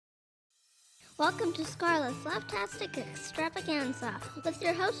Welcome to Scarlett's Slaptastic Extravaganza with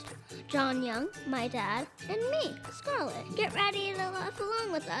your host, John Young, my dad, and me, Scarlett. Get ready to laugh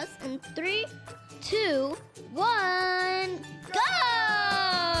along with us in 3, 2, 1, go!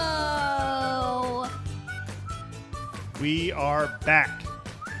 We are back.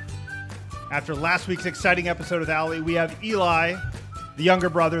 After last week's exciting episode with Allie, we have Eli, the younger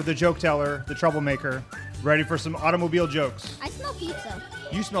brother, the joke teller, the troublemaker, ready for some automobile jokes. I smell pizza.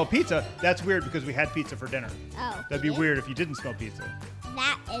 You smell pizza? That's weird because we had pizza for dinner. Oh. That'd be weird if you didn't smell pizza.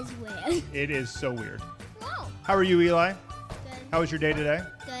 That is weird. It is so weird. Whoa. How are you, Eli? Good. How was your day today?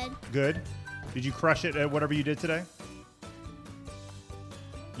 Good. Good. Did you crush it at whatever you did today?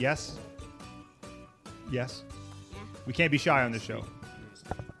 Yes? Yes? Yeah. We can't be shy on this show.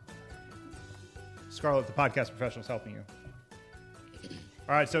 Scarlett, the podcast professional, is helping you.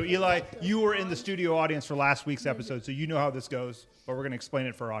 All right, so Eli, you were in the studio audience for last week's episode, so you know how this goes, but we're going to explain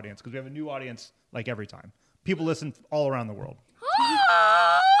it for our audience because we have a new audience like every time. People listen all around the world.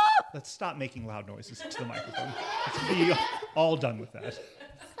 Let's stop making loud noises to the microphone. Let's be all done with that.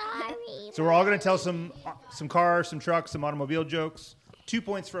 Sorry. So we're all going to tell some cars, some trucks, some automobile jokes. 2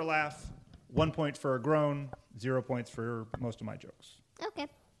 points for a laugh, 1 point for a groan, 0 points for most of my jokes. Okay.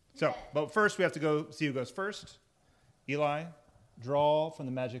 So, but first we have to go see who goes first. Eli, draw from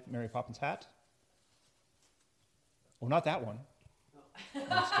the magic Mary Poppins hat. Well, not that one.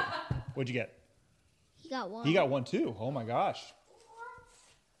 What'd you get? He got one. He got one too. Oh my gosh.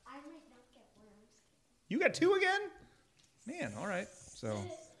 I might not get one. You got two again? Man, all right. So,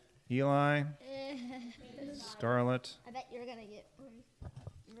 Eli, Scarlett, I bet you're going to get one.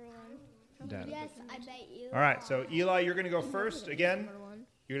 Dad. Yes, I bet you. All right, so Eli, you're going to go first again. Number one.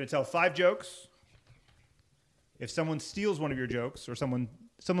 You're going to tell 5 jokes. If someone steals one of your jokes, or someone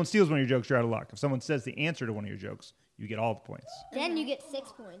steals one of your jokes, you're out of luck. If someone says the answer to one of your jokes, you get all the points. Then you get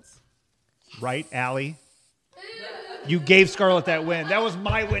 6 points. Right, Allie? You gave Scarlett that win. That was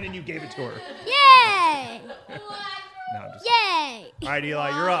my win, and you gave it to her. Yay! No, I'm just... Yay! All right, Eli,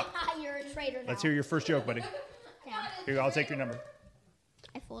 you're up. You're a traitor now. Let's hear your first joke, buddy. Yeah. Here you go. I'll take your number.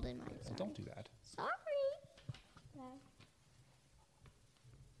 I folded mine. Well, don't do that. Sorry.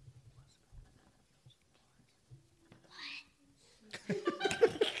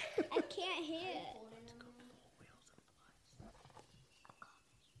 I can't hear.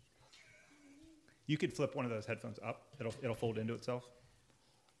 You could flip one of those headphones up. It'll fold into itself.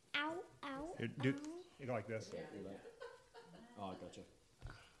 Ow, ow. Here, do you go like this. Oh, gotcha.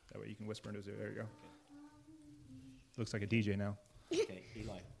 That way you can whisper into his ear. There you go. Looks like a DJ now. Okay,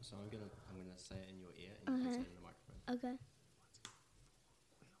 Eli. So I'm gonna say it in your ear and you can say it in the microphone. Okay.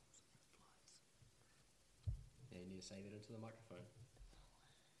 Yeah, you need to say that into the microphone.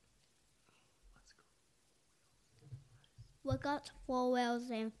 What got 4 wheels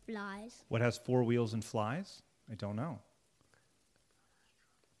and flies? What has 4 wheels and flies? I don't know.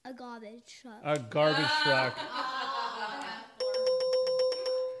 A garbage truck. A garbage truck.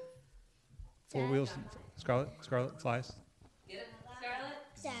 4 wheels. Scarlett, flies.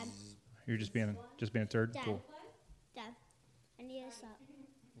 Dad. You're just being a turd. Dad. Cool. Dad. I need a sock.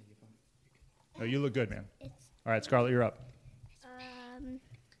 Oh, you look good, man. It's All right, Scarlett, you're up.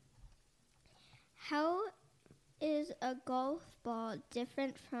 how is a golf ball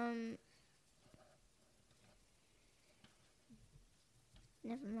different from?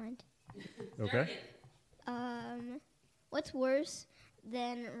 Never mind. Okay. What's worse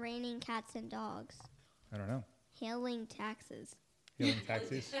than raining cats and dogs? I don't know. Hailing taxes. Hailing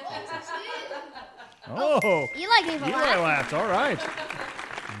taxis. Oh, Eli gave a Eli laugh. laughed. All right.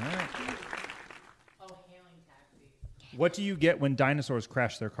 Oh, hailing taxi. What do you get when dinosaurs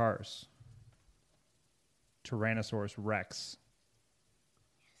crash their cars? Tyrannosaurus Rex.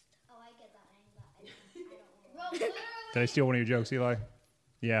 Oh, I get that. Did I steal one of your jokes, Eli?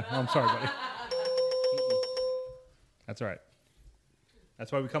 Yeah. I'm sorry, buddy. That's all right.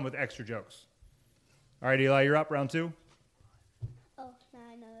 That's why we come with extra jokes. All right, Eli, you're up. Round 2. Oh, now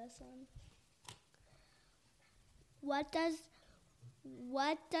I know this one. What does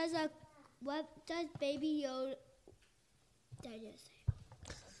Baby Yoda? Did I just say?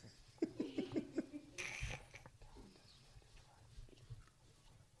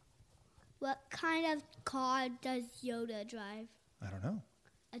 What kind of car does Yoda drive? I don't know.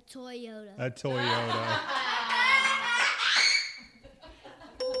 A Toyota. A Toyota.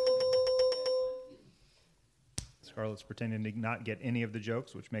 Scarlett's pretending to not get any of the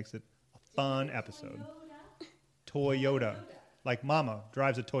jokes, which makes it a fun episode. Toyota. Like Mama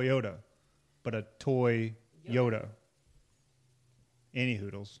drives a Toyota, but a toy Yoda. Any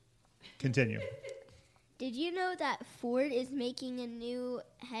hoodles. Continue. Did you know that Ford is making a new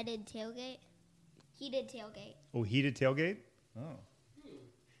headed tailgate? Heated tailgate. Oh, heated tailgate? Oh.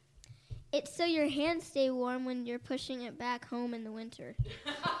 It's so your hands stay warm when you're pushing it back home in the winter.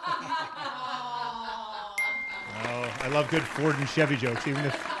 Oh, I love good Ford and Chevy jokes, even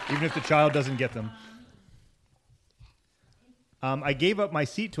if the child doesn't get them. I gave up my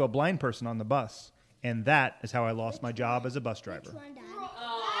seat to a blind person on the bus, and that is how I lost my job as a bus driver. Which one, Dad?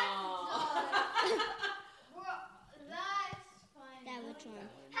 Dad, which one?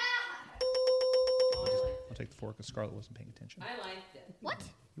 I'll take the fork because Scarlett wasn't paying attention. I liked it. What?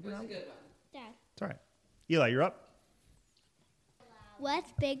 It was a good one. Dad. It's all right. Eli, you're up.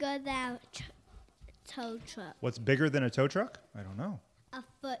 What's bigger than tow truck? What's bigger than a tow truck? I don't know. A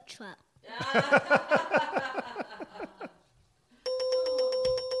foot truck. That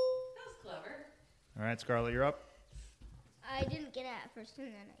was clever. All right, Scarlett, you're up. I didn't get it at first, and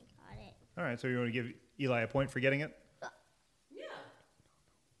then I got it. All right, so you want to give Eli a point for getting it? Yeah.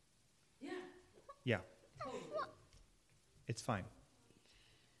 Yeah. Yeah, Totally. it's fine.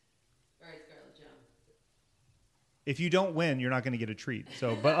 All right, Scarlett, jump. If you don't win, you're not going to get a treat.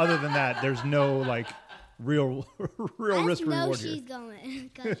 So, but other than that, there's no like real risk reward here. she's going.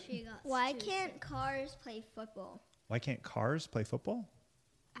 'Cause she got Why can't cars play football? Why can't cars play football?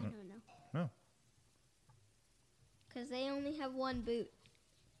 I don't know. No. Because they only have one boot.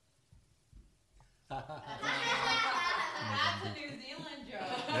 That's a New Zealand joke.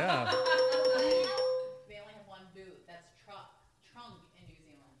 Yeah. They only have one boot. That's trunk in New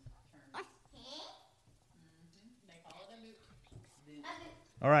Zealand terms. They call it a boot.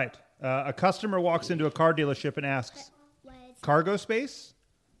 All right. A customer walks into a car dealership and asks, "Cargo space?"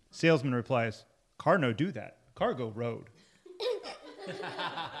 Salesman replies, "Car no do that. Cargo road."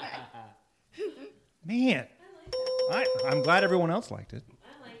 Man, I'm glad everyone else liked it.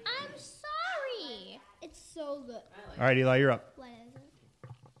 I like I'm sorry. It's so good. All right, Eli, you're up. What is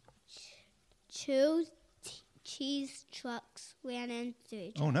it? Two cheese trucks ran into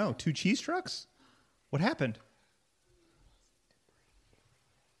each other. Oh no, 2 cheese trucks? What happened?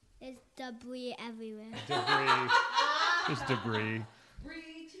 There's debris everywhere. Debris. Just debris.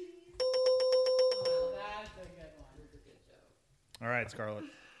 brie cheese. Oh, that's a good one. That's a good joke. All right, Scarlett.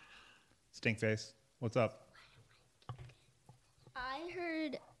 Stink face. What's up?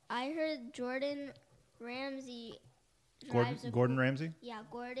 I heard Jordan Ramsey drives Gordon Ramsay? Yeah,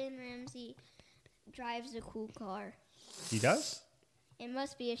 Gordon Ramsay drives a cool car. He does? It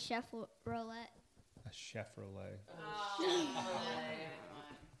must be a Chevrolet. A Chevrolet.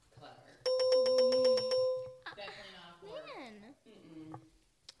 Clever. Definitely not a Ford. Man.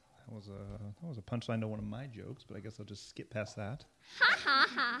 That was a punchline to one of my jokes, but I guess I'll just skip past that. Ha ha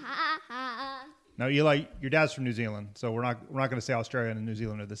ha ha ha. Now, Eli, your dad's from New Zealand, so we're not going to say Australia and New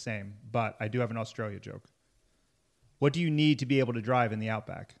Zealand are the same, but I do have an Australia joke. What do you need to be able to drive in the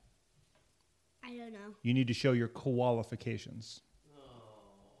Outback? I don't know. You need to show your qualifications.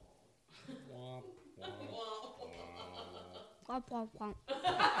 Womp, womp, womp.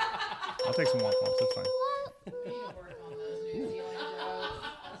 I'll take some womp womps. That's fine. We need to work on those New Zealand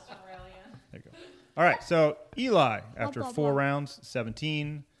jokes. Australian. There you go. All right, so Eli, after Womp, womp, 4 womp. rounds,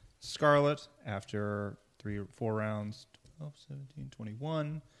 17. Scarlett, after 3 or 4 rounds, 12, 17,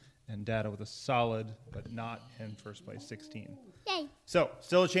 21. And Dada with a solid, but not in first place, 16. Yay. So,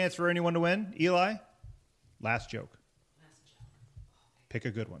 still a chance for anyone to win. Eli, last joke. Pick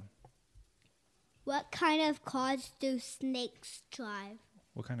a good one. What kind of cars do snakes drive?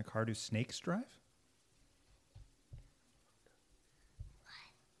 What kind of car do snakes drive?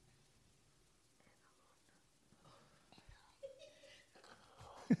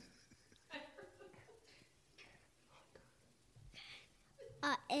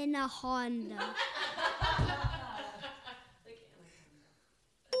 In a Honda. They can't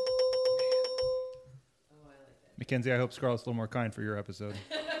Oh, I like that. Mackenzie, I hope Scarlett's a little more kind for your episode.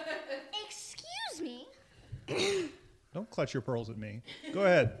 Excuse me. Don't clutch your pearls at me. Go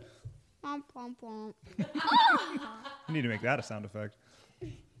ahead. Womp, womp, womp. You need to make that a sound effect.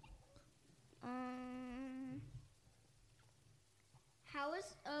 How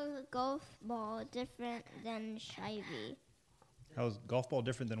is a golf ball different than Chevy? How is golf ball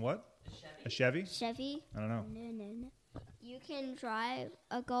different than what? A A Chevy? Chevy? Chevy? I don't know. No. You can drive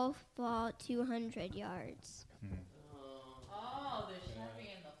a golf ball 200 yards. Oh, the Chevy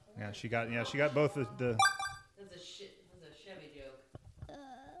and the Ford. Yeah, she got both the That's a Chevy joke.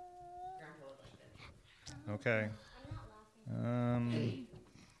 Grandpa would like that. okay. I'm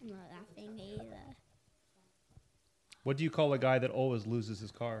not laughing either. What do you call a guy that always loses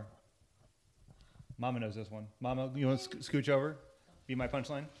his car? Mama knows this one. Mama, you want to scooch over? Be my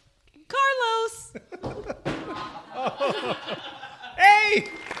punchline? Carlos! Hey!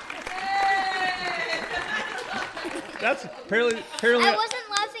 That's apparently I wasn't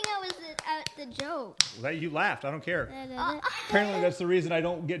laughing. I was at the joke. that you laughed. I don't care. Apparently, that's the reason I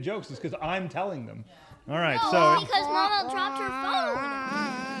don't get jokes is because I'm telling them. All right, so Because Mama dropped her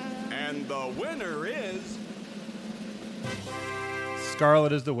phone. And the winner is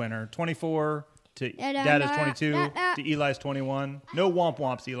Scarlett is the winner. 24 to Dad is 22 to Eli's 21. No womp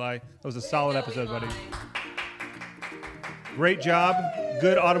womps, Eli. That was a solid episode, buddy. Great job.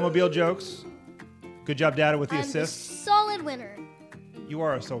 Good automobile jokes. Good job, Dada, with the I'm the assist. solid winner. You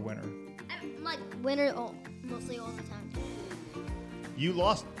are a soul winner. I'm like winner mostly all the time. You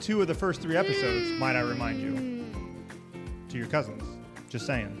lost 2 of the first 3 episodes, might I remind you, to your cousins. Just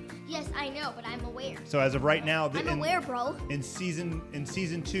saying. Yes, I know, but I'm aware. So as of right now, I'm aware, bro. in season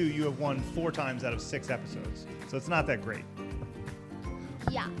 2, you have won 4 times out of 6 episodes. So it's not that great.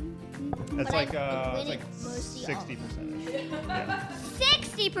 Yeah. That's But like I'm it's winning like mostly all. 60%. Yeah.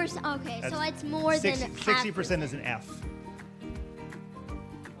 60%. Okay, so That's it's more than 60% is an F.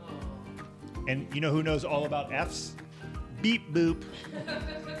 And you know who knows all about Fs? Beep boop.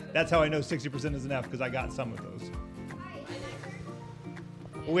 That's how I know 60% is an F because I got some of those.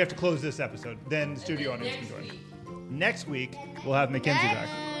 Well, we have to close this episode. Then the studio audience can join. Next week, we'll have Mackenzie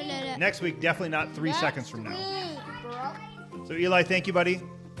back. Next week, definitely not 3 seconds from now. So, Eli, thank you, buddy.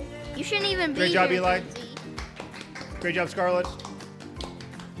 You shouldn't even be Great job, here, Eli. Kenzie. Great job, Scarlett.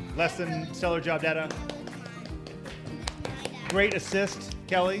 Less than stellar job, Dada. Great assist,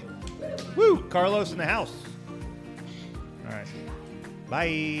 Kelly. Woo! Carlos in the house. All right.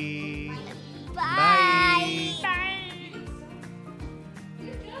 Bye. Bye.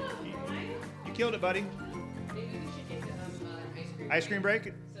 You killed it, buddy. Maybe we should get some Ice cream break?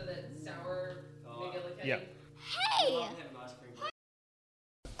 so that sour McGillicuddy. Yeah. Hey.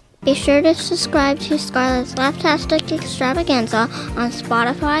 Be sure to subscribe to Scarlett's Laughtastic Extravaganza on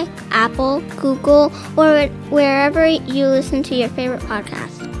Spotify, Apple, Google, or wherever you listen to your favorite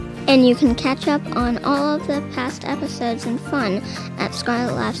podcast. And you can catch up on all of the past episodes and fun at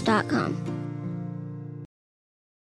scarlettlaughs.com.